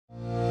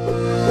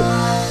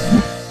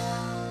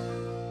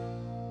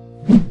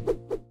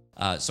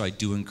So I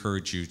do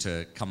encourage you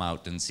to come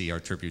out and see our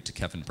tribute to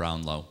Kevin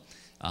Brownlow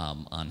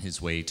on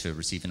his way to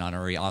receive an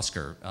honorary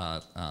Oscar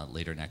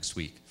later next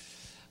week.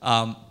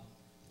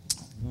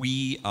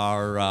 We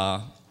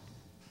are...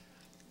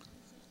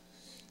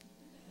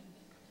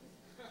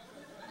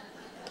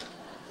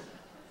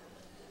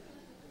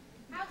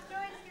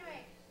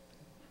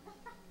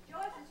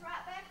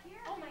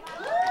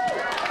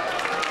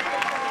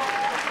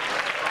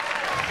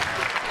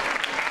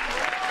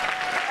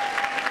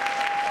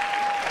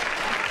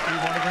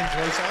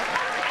 Joyce up?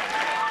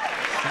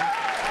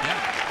 Yeah.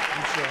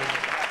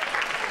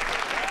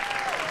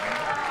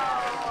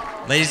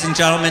 Ladies and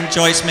gentlemen,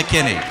 Joyce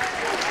McKinney.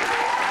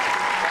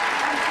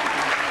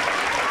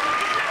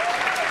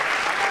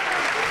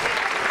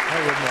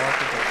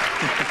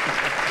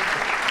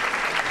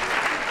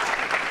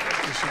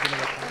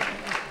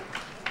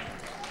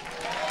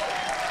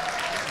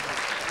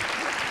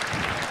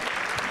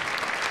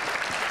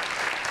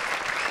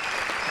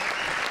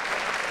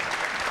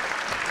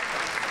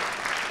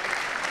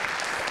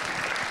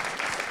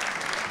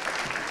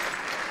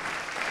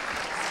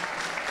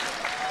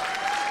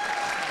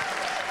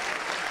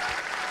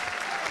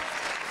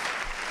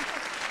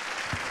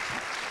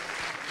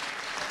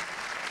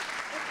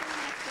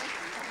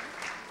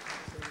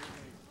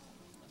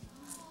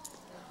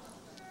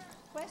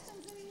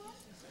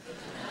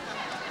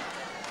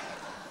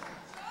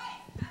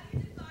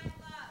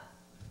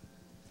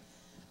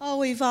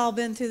 We've all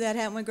been through that,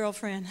 haven't we,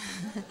 girlfriend?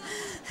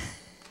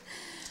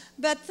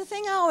 But the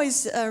thing I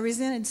always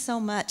resented so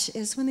much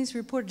is when these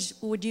reporters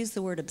would use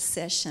the word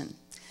obsession.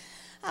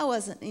 I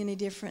wasn't any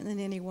different than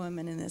any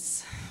woman in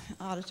this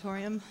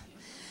auditorium.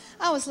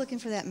 I was looking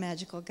for that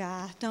magical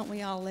guy, don't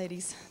we all,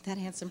 ladies? That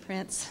handsome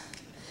prince.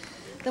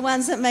 The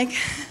one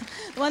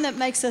that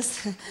makes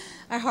us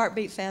our heart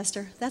beat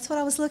faster. That's what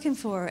I was looking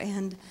for,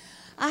 and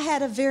I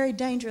had a very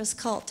dangerous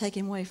cult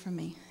taken away from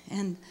me,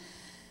 and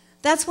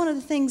that's one of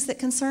the things that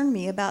concerned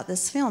me about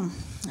this film.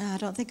 I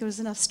don't think there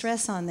was enough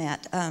stress on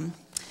that.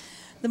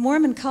 The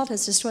Mormon cult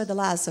has destroyed the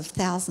lives of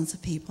thousands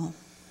of people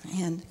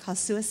and caused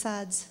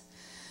suicides.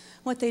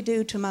 What they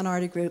do to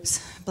minority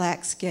groups,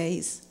 blacks,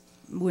 gays,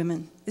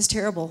 women, is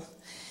terrible.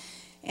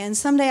 And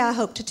someday I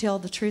hope to tell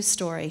the true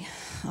story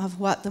of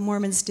what the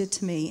Mormons did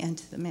to me and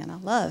to the man I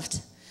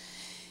loved.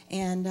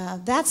 And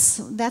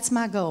that's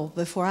my goal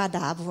before I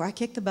die, before I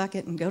kick the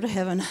bucket and go to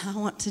heaven. I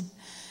want to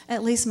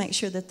at least make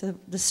sure that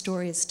the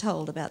story is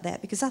told about that,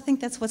 because I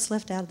think that's what's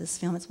left out of this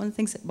film. It's one of the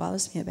things that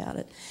bothers me about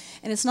it.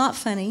 And it's not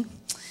funny.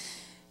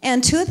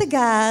 And two of the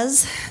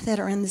guys that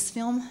are in this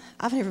film,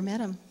 I've never met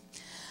them.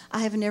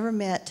 I have never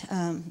met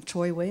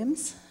Troy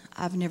Williams.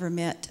 I've never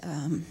met,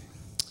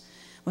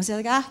 what's the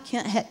other guy?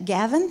 Kent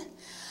Gavin.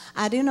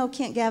 I do know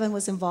Kent Gavin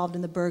was involved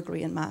in the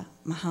burglary in my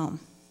home.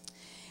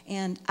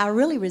 And I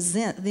really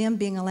resent them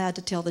being allowed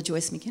to tell the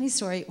Joyce McKinney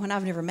story when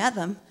I've never met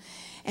them,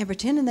 and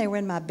pretending they were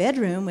in my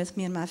bedroom with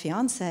me and my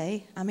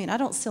fiance. I mean, I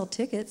don't sell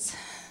tickets.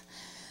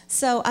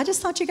 So I just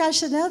thought you guys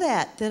should know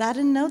that I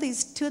didn't know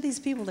two of these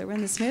people that were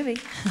in this movie.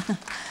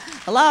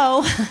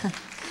 Hello?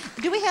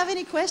 Do we have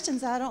any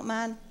questions? I don't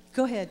mind.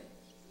 Go ahead.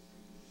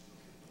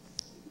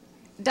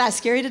 Did I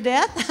scare you to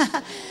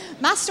death?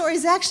 My story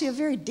is actually a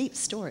very deep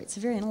story. It's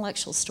a very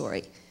intellectual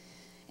story.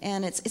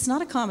 And it's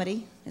not a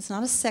comedy. It's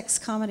not a sex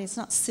comedy. It's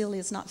not silly.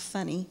 It's not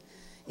funny.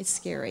 It's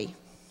scary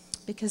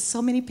because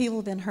so many people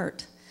have been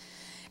hurt.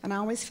 And I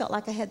always felt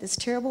like I had this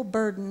terrible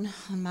burden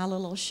on my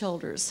little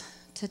shoulders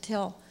to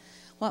tell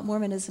what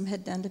Mormonism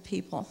had done to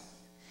people.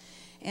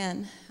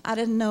 And I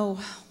didn't know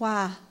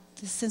why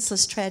this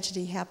senseless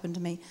tragedy happened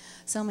to me.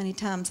 So many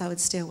times I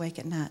would stay awake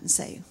at night and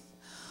say,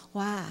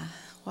 why?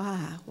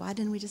 Why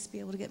didn't we just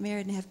be able to get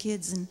married and have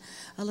kids and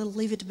a little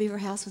Leave It to Beaver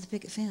house with a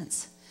picket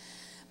fence?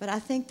 But I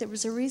think there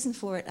was a reason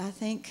for it. I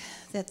think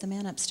that the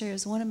man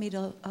upstairs wanted me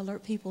to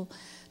alert people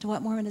to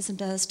what Mormonism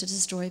does to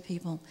destroy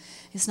people.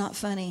 It's not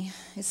funny,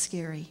 it's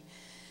scary.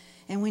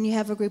 And when you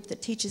have a group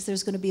that teaches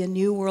there's going to be a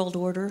new world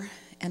order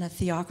and a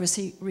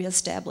theocracy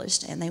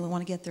reestablished, and they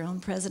want to get their own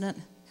president,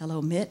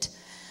 hello, Mitt.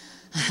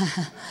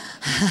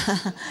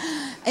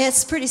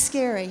 It's pretty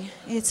scary.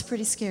 It's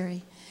pretty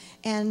scary.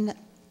 And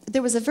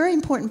there was a very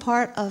important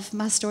part of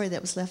my story that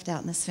was left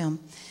out in this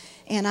film.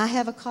 And I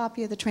have a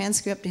copy of the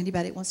transcript.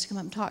 Anybody that wants to come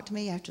up and talk to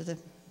me after the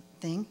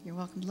thing, you're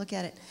welcome to look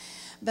at it.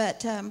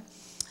 But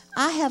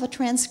I have a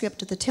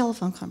transcript of the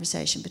telephone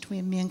conversation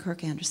between me and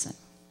Kirk Anderson.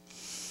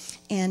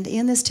 And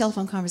in this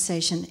telephone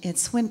conversation,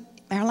 it's when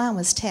our line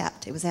was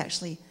tapped. It was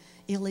actually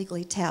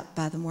illegally tapped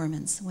by the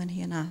Mormons when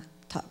he and I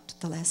talked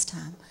the last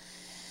time.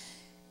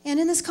 And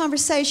in this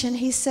conversation,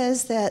 he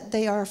says that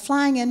they are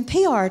flying in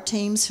PR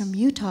teams from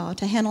Utah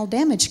to handle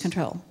damage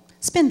control.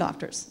 Spin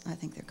doctors, I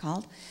think they're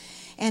called.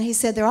 And he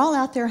said they're all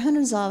out there,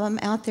 hundreds of them,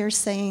 out there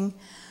saying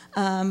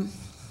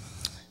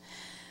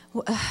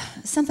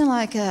something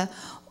like,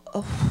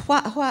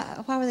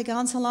 why were they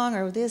gone so long,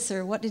 or this,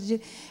 or what did you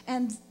do?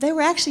 And they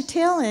were actually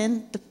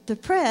telling the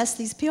press,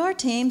 these PR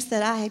teams,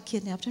 that I had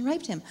kidnapped and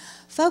raped him.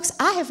 Folks,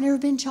 I have never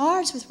been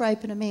charged with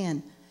raping a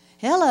man.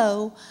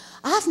 Hello,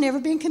 I've never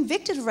been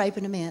convicted of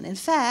raping a man. In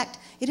fact,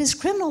 it is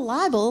criminal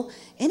libel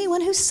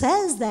anyone who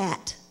says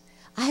that.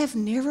 I have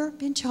never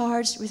been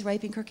charged with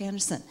raping Kirk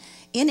Anderson.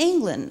 In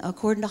England,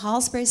 according to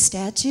Halsbury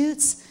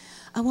statutes,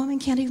 a woman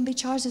can't even be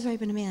charged with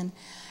raping a man.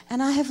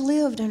 And I have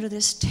lived under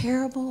this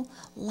terrible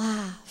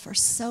lie for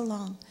so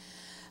long.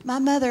 My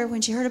mother,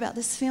 when she heard about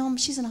this film,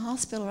 she's in a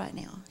hospital right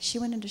now. She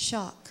went into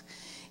shock.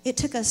 It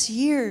took us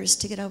years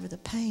to get over the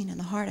pain and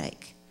the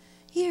heartache.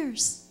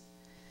 Years.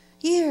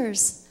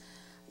 Years.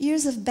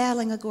 Years of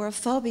battling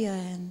agoraphobia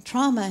and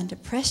trauma and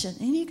depression.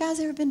 Any of you guys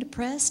ever been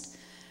depressed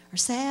or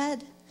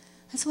sad?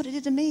 That's what it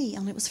did to me.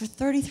 Only it was for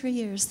 33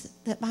 years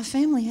that my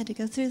family had to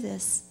go through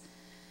this.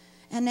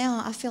 And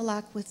now I feel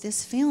like with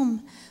this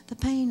film, the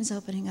pain is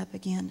opening up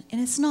again.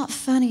 And it's not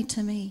funny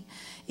to me.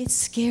 It's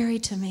scary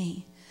to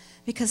me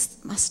because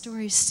my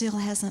story still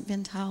hasn't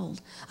been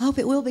told. I hope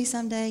it will be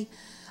someday.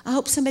 I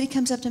hope somebody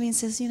comes up to me and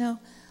says,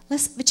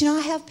 but I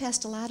have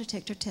passed a lie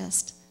detector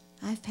test.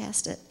 I've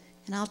passed it.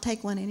 And I'll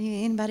take one.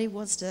 Anybody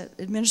wants to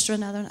administer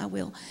another, and I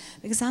will.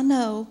 Because I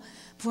know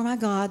before my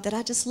God that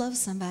I just love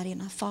somebody,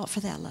 and I fought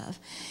for that love.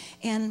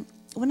 And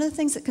one of the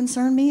things that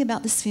concerned me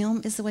about this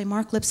film is the way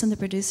Mark Lipson, the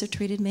producer,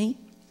 treated me.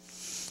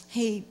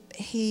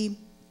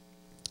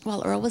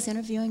 While Earl was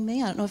interviewing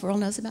me, I don't know if Earl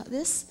knows about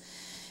this,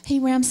 he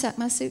ransacked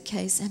my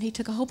suitcase, and he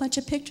took a whole bunch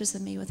of pictures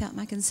of me without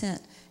my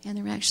consent, and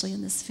they were actually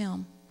in this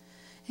film.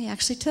 He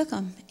actually took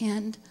them,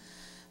 and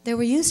they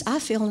were used, I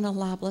feel, in a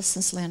libelous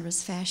and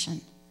slanderous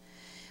fashion,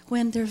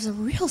 when there's a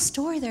real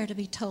story there to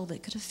be told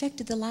that could have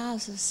affected the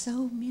lives of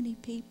so many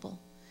people,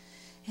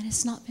 and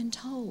it's not been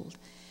told.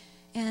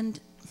 And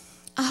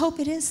I hope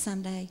it is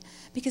someday,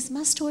 because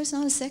my story's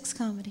not a sex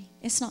comedy.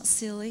 It's not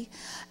silly.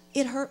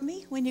 It hurt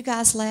me when you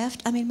guys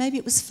laughed. I mean, maybe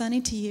it was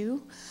funny to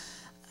you.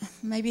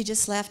 Maybe you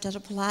just laughed out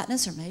of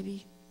politeness, or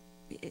maybe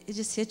it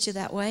just hit you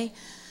that way.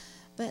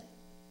 But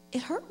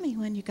it hurt me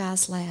when you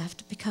guys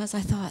laughed, because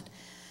I thought,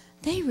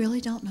 they really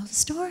don't know the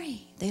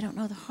story. They don't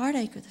know the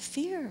heartache or the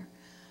fear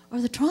or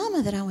the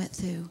trauma that I went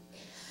through.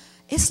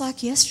 It's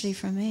like yesterday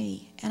for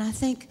me. And I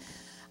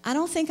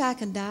don't think I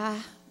can die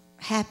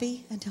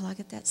happy until I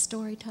get that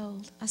story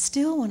told. I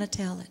still want to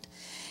tell it.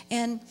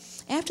 And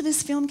after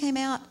this film came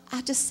out,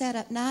 I just sat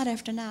up night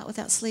after night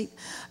without sleep,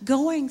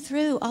 going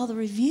through all the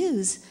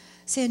reviews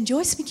saying,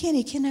 Joyce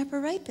McKinney, kidnapper,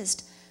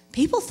 rapist.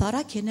 People thought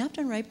I kidnapped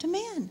and raped a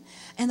man.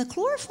 And the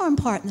chloroform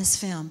part in this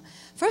film.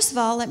 First of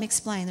all, let me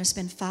explain. There's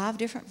been 5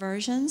 different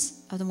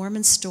versions of the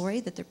Mormon story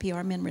that their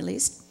PR men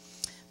released.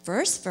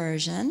 First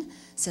version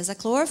says I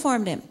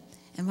chloroformed him.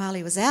 And while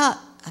he was out,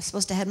 I was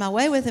supposed to have my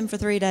way with him for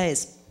 3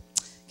 days.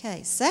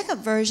 Okay, second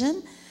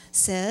version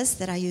says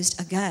that I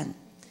used a gun.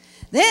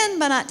 Then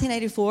by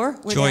 1984,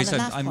 we're Joyce,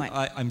 down to knife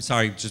point. I'm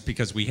sorry, just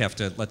because we have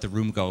to let the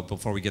room go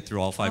before we get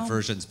through all 5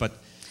 versions, but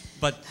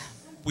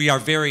we are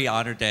very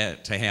honored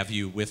to have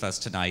you with us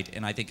tonight,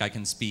 and I think I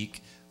can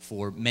speak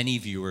for many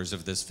viewers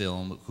of this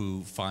film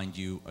who find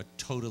you a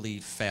totally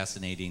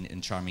fascinating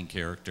and charming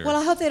character. Well,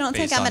 I hope they don't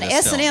think I'm an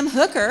S&M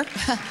hooker. Don't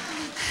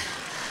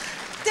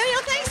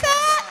you think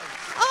that?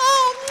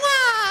 Oh,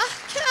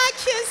 mwah. Can I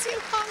kiss you?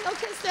 Oh, no,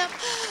 kiss them.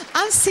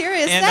 I'm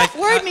serious. And that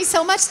worried me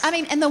so much. I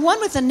mean, and the one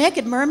with the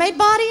naked mermaid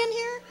body in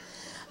here?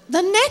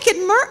 The naked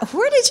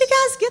where did you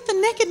guys get the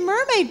naked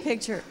mermaid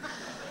picture?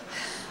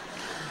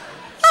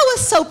 I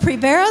was so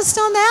embarrassed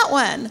on that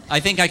one.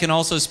 I think I can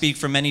also speak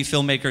for many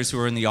filmmakers who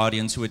are in the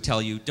audience who would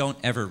tell you, don't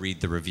ever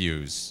read the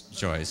reviews,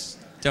 Joyce.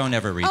 Don't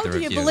ever read the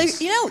reviews. Do you believe?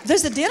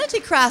 There's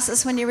identity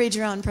crisis when you read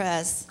your own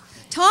press.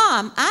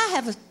 Tom, I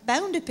have a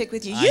bone to pick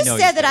with you. You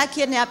said that I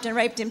kidnapped and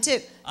raped him too.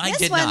 I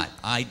did not.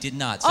 I did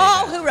not say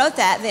that. Oh, who wrote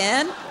that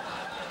then?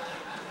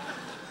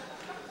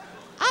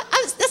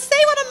 Let's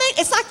say what I mean.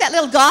 It's like that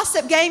little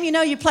gossip game,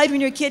 you played when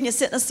you were a kid and you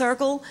sit in a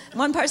circle. And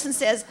one person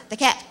says, the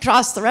cat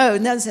crossed the road,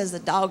 and the other says, the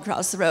dog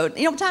crossed the road.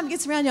 By the time it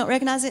gets around, you don't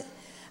recognize it.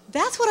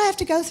 That's what I have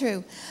to go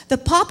through. The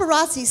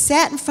paparazzi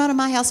sat in front of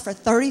my house for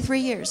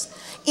 33 years.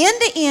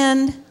 End to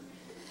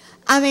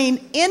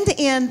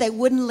end, they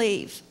wouldn't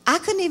leave. I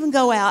couldn't even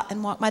go out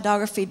and walk my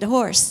dog or feed the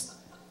horse.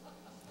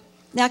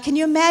 Now, can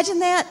you imagine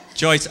that?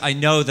 Joyce, I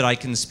know that I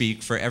can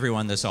speak for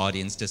everyone in this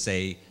audience to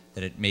say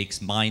that it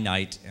makes my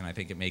night, and I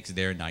think it makes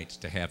their night,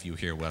 to have you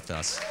here with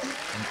us.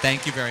 And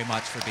thank you very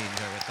much for being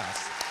here with us.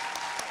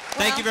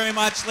 Thank you very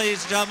much,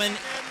 ladies and gentlemen.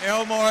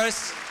 Errol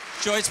Morris,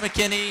 Joyce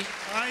McKinney.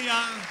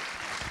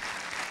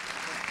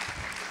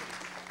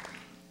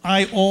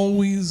 I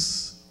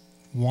always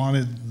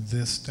wanted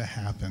this to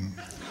happen.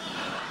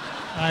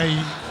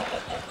 I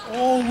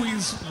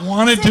always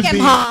wanted to be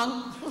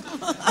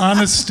on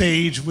a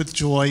stage with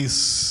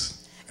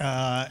Joyce.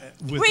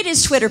 Read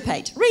his Twitter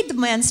page. Read the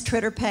man's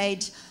Twitter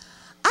page.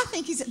 I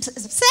think he's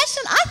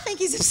obsession. I think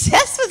he's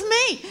obsessed with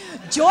me.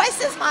 Joyce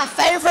is my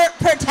favorite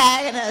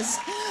protagonist.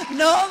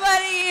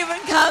 Nobody even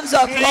comes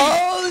a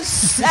close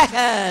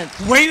second.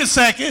 Wait a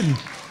second.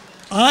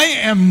 I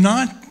am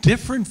not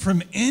different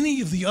from any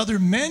of the other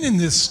men in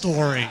this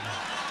story.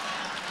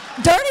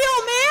 Dirty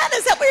old man?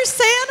 Is that what you're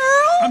saying,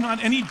 Earl? I'm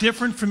not any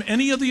different from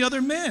any of the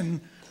other men.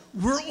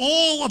 We're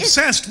all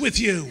obsessed with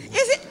you.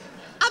 Is it?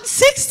 I'm I'm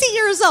 60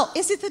 years old.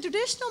 Is it the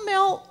traditional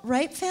male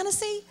rape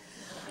fantasy?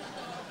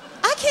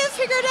 I can't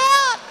figure it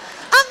out.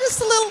 I'm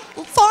just a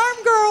little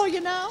farm girl, you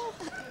know.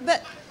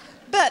 But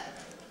what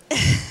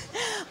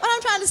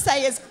I'm trying to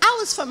say is I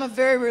was from a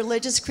very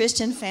religious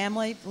Christian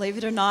family, believe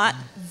it or not,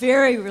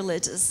 very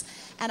religious.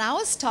 And I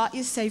was taught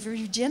you save your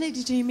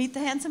virginity till you meet the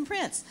handsome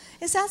prince.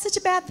 Is that such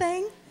a bad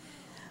thing?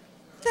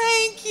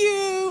 Thank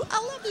you. I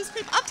love these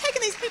people. I'm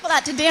taking these people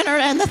out to dinner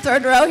in the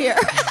third row here.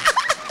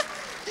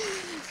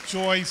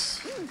 Joyce.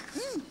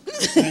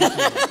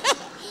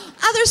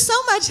 There's so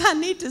much I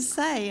need to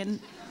say. And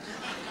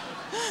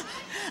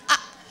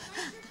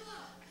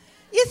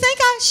you think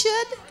I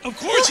should? Of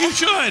course you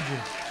should.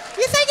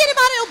 You think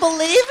anybody will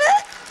believe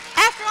it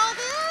after all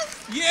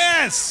this?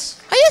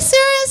 Yes. Are you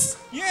serious?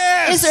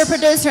 Yes. Is there a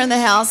producer in the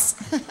house?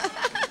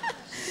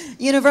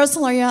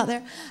 Universal, are you out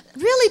there?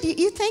 Really,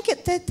 do you think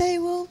that they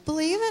will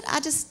believe it? I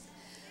just...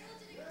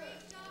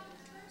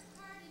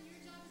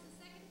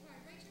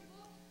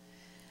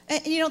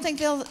 And you don't think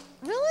they'll...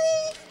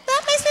 Really?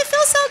 That makes me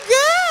feel so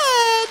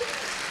good.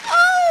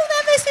 Oh,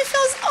 that makes me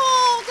feel...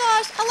 Oh,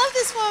 gosh, I love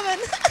this woman.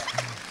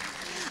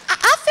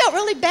 I felt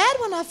really bad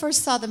when I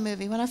first saw the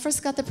movie. When I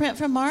first got the print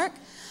from Mark,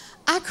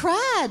 I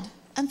cried.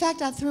 In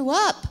fact, I threw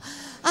up.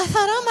 I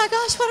thought, oh my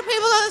gosh, what are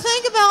people going to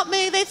think about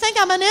me? They think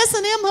I'm an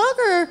S&M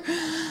hooker.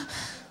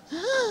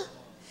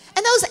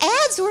 And those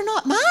ads were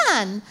not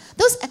mine.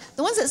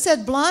 The ones that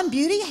said blonde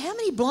beauty, how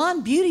many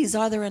blonde beauties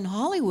are there in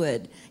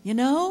Hollywood, you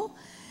know?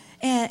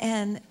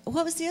 And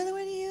what was the other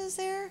one you used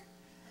there?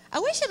 I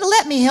wish you'd have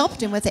let me help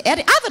him with the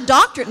edit. I have a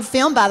doctorate in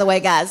film, by the way,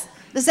 guys.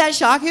 Does that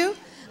shock you?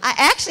 I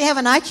actually have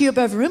an IQ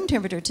above room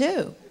temperature,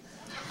 too.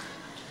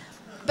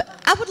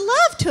 But I would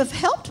love to have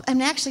helped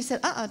and actually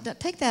said,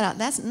 take that out.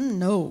 That's,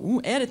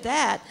 no, edit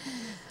that.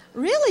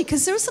 Really,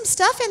 because there was some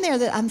stuff in there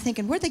that I'm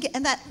thinking, where'd they get,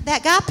 and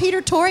that guy,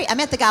 Peter Torrey, I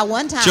met the guy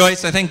one time.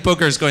 Joyce, I think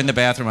Booker's going to the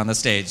bathroom on the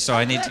stage, so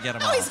I need to get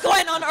him Oh, he's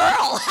going on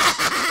Earl.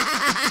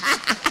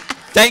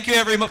 Thank you,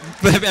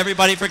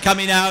 everybody, for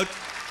coming out.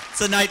 It's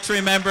a night to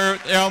remember.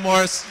 Errol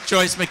Morris,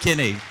 Joyce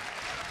McKinney.